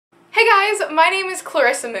Hey guys, my name is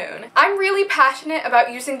Clarissa Moon. I'm really passionate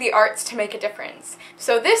about using the arts to make a difference.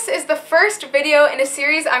 So this is the first video in a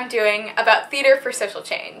series I'm doing about theater for social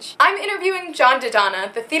change. I'm interviewing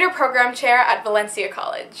DiDonna, the theater program chair at Valencia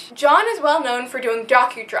College. John is well known for doing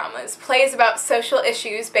docudramas, plays about social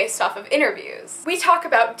issues based off of interviews. We talk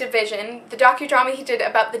about Division, the docudrama he did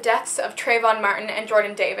about the deaths of Trayvon Martin and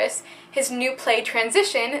Jordan Davis, his new play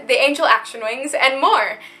Transition, the Angel Action Wings, and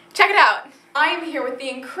more. Check it out! I am here with the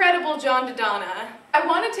incredible DiDonna. I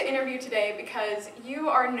wanted to interview today because you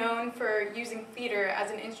are known for using theater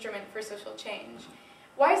as an instrument for social change.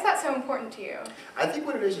 Why is that so important to you? I think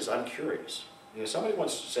what it is I'm curious. You know, somebody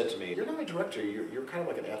once said to me, "You're not a director, you're kind of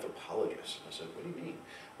like an anthropologist." And I said, "What do you mean?"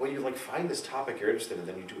 "Well, you like find this topic you're interested in, and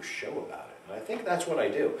then you do a show about it." And I think that's what I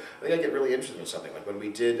do. I think I get really interested in something. Like when we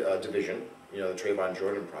did Division, you know, the Trayvon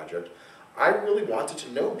Jordan project, I really wanted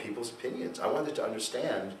to know people's opinions. I wanted to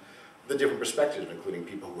understand the different perspectives, including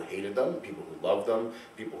people who hated them, people who loved them,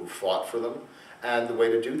 people who fought for them. And the way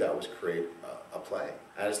to do that was create a play.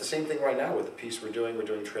 And it's the same thing right now with the piece we're doing. We're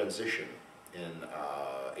doing Transition in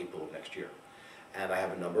April of next year. And I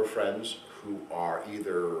have a number of friends who are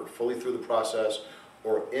either fully through the process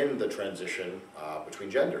or in the transition between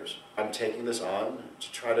genders. I'm taking this on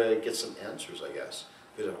to try to get some answers, I guess.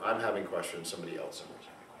 Because if I'm having questions, somebody else is having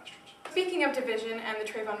questions. Speaking of Division and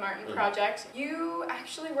the Trayvon Martin project, you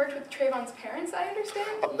actually worked with Trayvon's parents, I understand?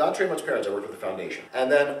 Not Trayvon's parents, I worked with the foundation.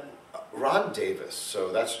 And then Ron Davis,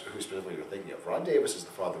 so that's who specifically you're thinking of. Ron Davis is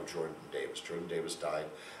the father of Jordan Davis. Jordan Davis died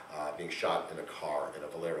being shot in a car in a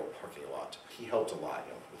Valero parking lot. He helped a lot,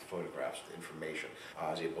 you know, with photographs, with information.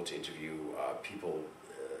 I was able to interview people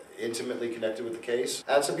intimately connected with the case,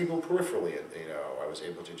 and some people peripherally. You know, I was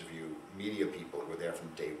able to interview media people who were there from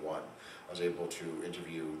day one. I was able to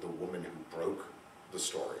interview the woman who broke the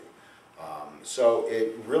story. So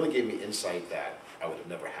it really gave me insight that I would have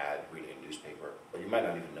never had reading a newspaper. But you might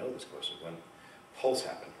not even know this, Clarissa, when Pulse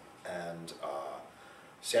happened, and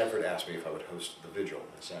Sanford asked me if I would host the vigil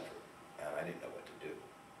in Sanford, and I didn't know what to do.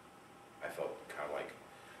 I felt kind of like,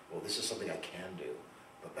 well, this is something I can do,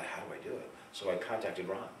 but how do I do it? So I contacted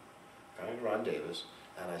Ron Davis,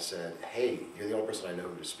 and I said, hey, you're the only person I know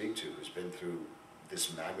who to speak to who's been through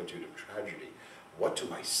this magnitude of tragedy. What do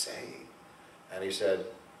I say? And he said,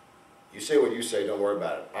 you say what you say, don't worry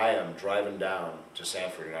about it. I am driving down to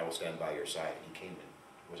Sanford and I will stand by your side. And he came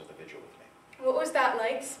and was at the vigil with me. What was that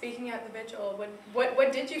like, speaking at the vigil?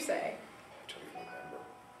 What did you say? I don't even remember.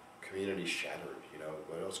 Community shattered, you know,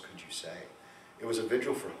 what else could you say? It was a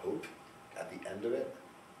vigil for hope at the end of it.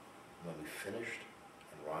 When we finished,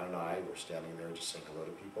 and Ron and I were standing there just saying hello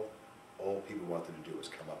to people, all people wanted to do was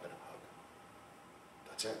come up and hug.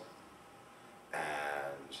 That's it.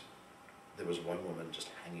 And there was one woman just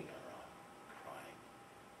hanging on Ron, crying.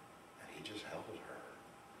 And he just held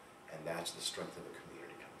her. And that's the strength of a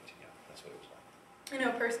community coming together. That's what it was like. I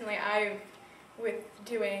know personally, with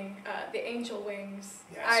doing the Angel Wings.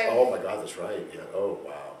 Yes. Oh my God, that's right. Yeah. Oh,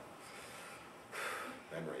 wow.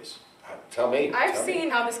 Memories. Tell me. I've seen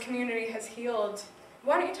how this community has healed.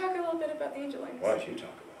 Why don't you talk a little bit about the Angel Wings? Why don't you talk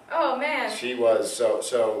about it? Oh man. She was,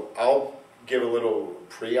 so I'll give a little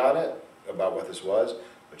pre on it about what this was,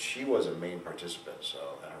 but she was a main participant,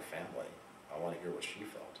 so, and her family. I want to hear what she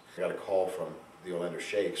felt. I got a call from the Orlando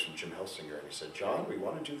Shakes, from Jim Helsinger, and he said, John, we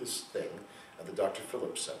want to do this thing at the Dr.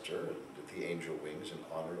 Phillips Center, the Angel Wings, in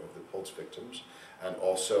honor of the Pulse victims, and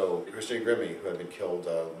also Christine Grimmie, who had been killed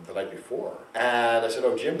the night before. And I said,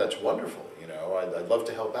 oh, Jim, that's wonderful, you know, I'd love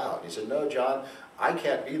to help out. And he said, no, John, I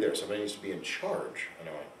can't be there, somebody needs to be in charge. And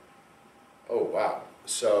I went, oh, wow.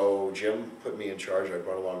 So Jim put me in charge. I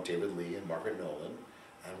brought along David Lee and Margaret Nolan,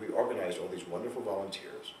 and we organized all these wonderful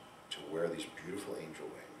volunteers to wear these beautiful angel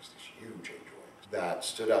wings, these huge angel wings, that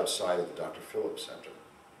stood outside of the Dr. Phillips Center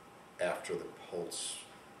after the Pulse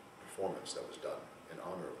performance that was done in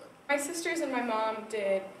honor of them. My sisters and my mom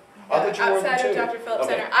did outside of Dr. Phillips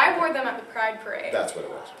Center. I wore them at the Pride Parade. That's what it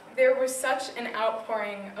was. There was such an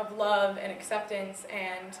outpouring of love and acceptance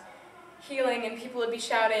and healing, and people would be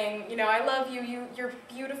shouting, you know, I love you, you're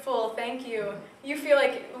beautiful, thank you. You feel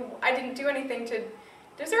like I didn't do anything to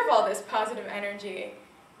deserve all this positive energy.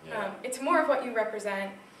 Yeah. It's more of what you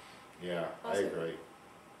represent. Yeah, Also, I agree.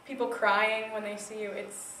 People crying when they see you,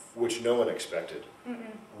 it's... Which no one expected.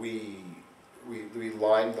 We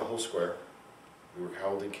lined the whole square. We were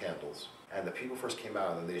holding candles. And the people first came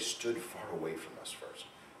out, and they stood far away from us first,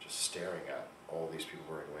 just staring at all these people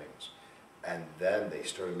wearing wings. And then they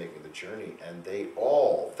started making the journey, and they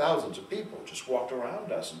all, thousands of people, just walked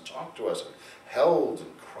around us and talked to us and held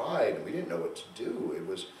and cried, and we didn't know what to do. It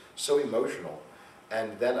was so emotional.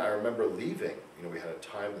 And then I remember leaving. You know, we had a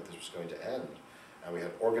time that this was going to end. and we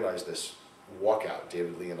had organized this walkout.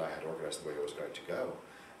 David Lee and I had organized the way it was going to go,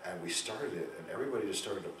 and we started it, and everybody just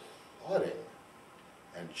started applauding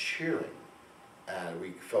and cheering, and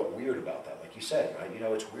we felt weird about that, like you said, right? You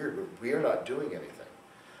know, it's weird, but we're not doing anything.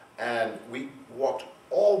 And we walked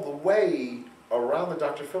all the way around the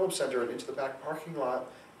Dr. Phillips Center and into the back parking lot,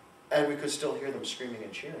 and we could still hear them screaming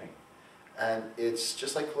and cheering. And it's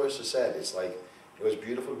just like Clarissa said, it's like, it was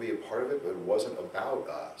beautiful to be a part of it, but it wasn't about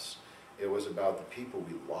us. It was about the people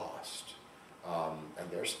we lost. And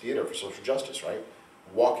there's theater for social justice, right?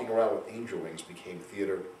 Walking around with angel wings became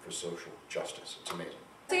theater for social justice. It's amazing.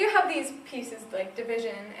 So you have these pieces like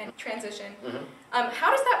division and transition. Mm-hmm.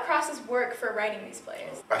 How does that process work for writing these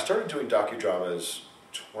plays? I started doing docudramas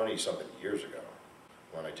 20-something years ago.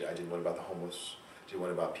 When I did one about the homeless, did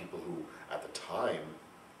one about people who, at the time,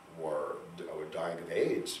 were dying of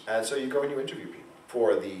AIDS. And so you go and you interview people.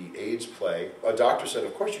 For the AIDS play, a doctor said,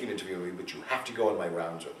 of course you can interview me, but you have to go on my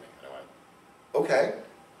rounds with me. And I went, okay.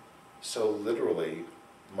 So literally,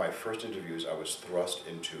 my first interviews, I was thrust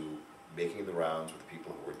into making the rounds with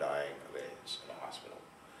people who were dying of AIDS in a hospital.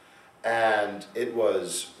 And it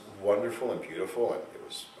was wonderful and beautiful, and it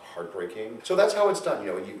was heartbreaking. So that's how it's done.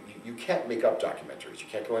 You know, you can't make up documentaries. You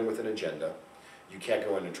can't go in with an agenda. You can't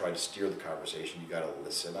go in and try to steer the conversation. You got to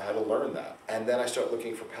listen. I had to learn that. And then I start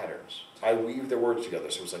looking for patterns. I weave their words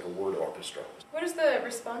together, so it was like a word orchestra. What has the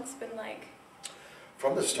response been like?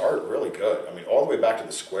 From the start, really good. I mean, all the way back to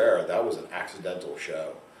the Square, that was an accidental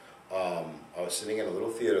show. I was sitting in a little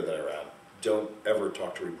theater that I ran. Don't ever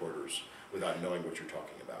talk to reporters without knowing what you're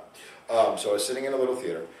talking about. So I was sitting in a little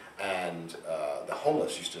theater, and the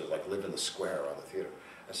homeless used to like live in the square around the theater.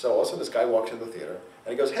 And so all of a sudden this guy walks into the theater,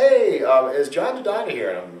 and he goes, hey, is John DiDonna here?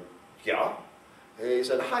 And I'm, yeah. And he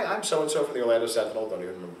said, hi, I'm so-and-so from the Orlando Sentinel. Don't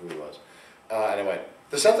even remember who he was. And I went,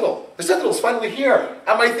 the Sentinel's finally here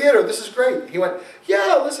at my theater. This is great. He went,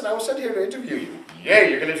 yeah, listen, I was sent here to interview you. Yeah,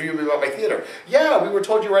 you're going to interview me about my theater. Yeah, we were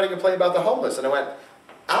told you're writing a play about the homeless. And I went,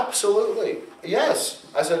 absolutely, yes.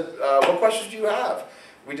 I said, what questions do you have?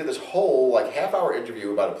 We did this whole like half-hour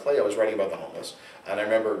interview about a play I was writing about the homeless. And I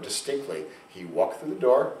remember distinctly, he walked through the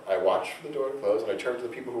door, I watched for the door to close, and I turned to the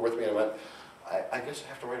people who were with me and I went, I guess I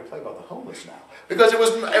have to write a play about the homeless now. Because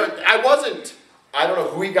I wasn't. I don't know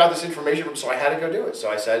who he got this information from, so I had to go do it.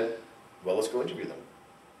 So I said, well, let's go interview them.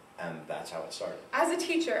 And that's how it started. As a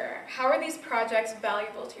teacher, how are these projects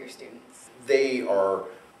valuable to your students? They are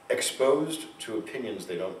exposed to opinions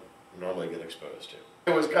they don't normally get exposed to.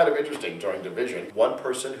 It was kind of interesting during division. One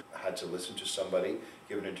person had to listen to somebody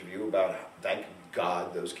give an interview about, thank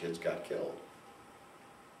God those kids got killed.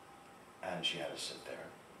 And she had to sit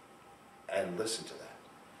there and listen to that.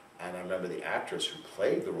 And I remember the actress who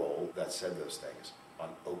played the role that said those things on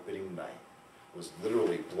opening night was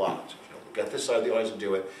literally blocked. You know, look at this side of the audience and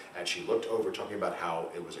do it. And she looked over talking about how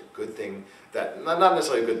it was a good thing, that not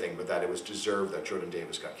necessarily a good thing, but that it was deserved that Jordan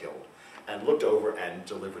Davis got killed. And looked over and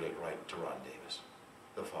delivered it right to Ron Davis,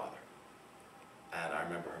 the father. And I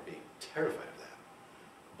remember her being terrified of that.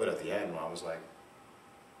 But at the end, Ron was like,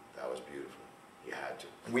 that was beautiful. You had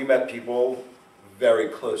to. We met people very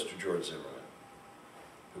close to George Zimmerman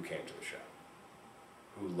who came to the show,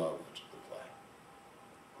 who loved the play,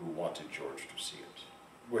 who wanted George to see it.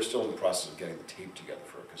 We're still in the process of getting the tape together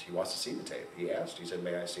for it because he wants to see the tape. He asked, he said,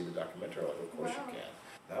 may I see the documentary? I'm like, of course you can.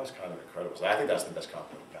 That was kind of incredible. So I think that's the best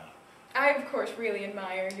compliment we got. I, of course, really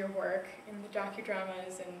admire your work in the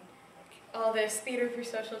docudramas and all this theater for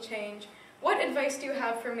social change. What advice do you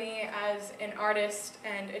have for me as an artist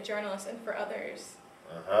and a journalist and for others?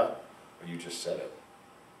 Well, you just said it.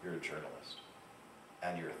 You're a journalist.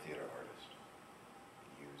 And you're a theater artist.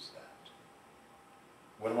 Use that.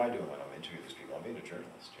 What am I doing when I'm interviewing these people? I'm being a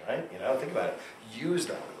journalist, right? You know, think about it. Use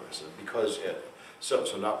that, Clarissa, because so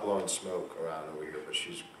not blowing smoke around over here, but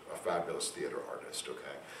she's a fabulous theater artist,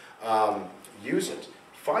 okay? Use it.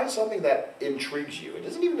 Find something that intrigues you. It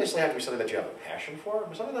doesn't even necessarily have to be something that you have a passion for,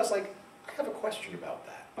 but something that's like, I have a question about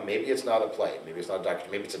that. Maybe it's not a play, maybe it's not a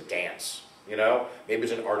documentary, maybe it's a dance, you know? Maybe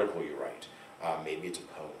it's an article you write, maybe it's a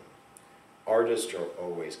poem. Artists are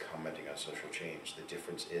always commenting on social change. The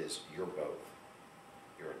difference is you're both.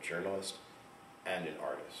 You're a journalist and an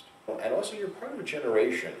artist. And also you're part of a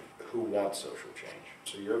generation who wants social change.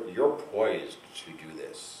 So you're poised to do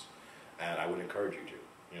this. And I would encourage you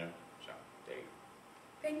to, you know? So, there you go.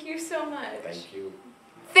 Thank you so much. Thank you.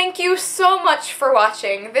 Thank you so much for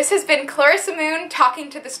watching. This has been Clarissa Moon talking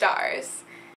to the stars.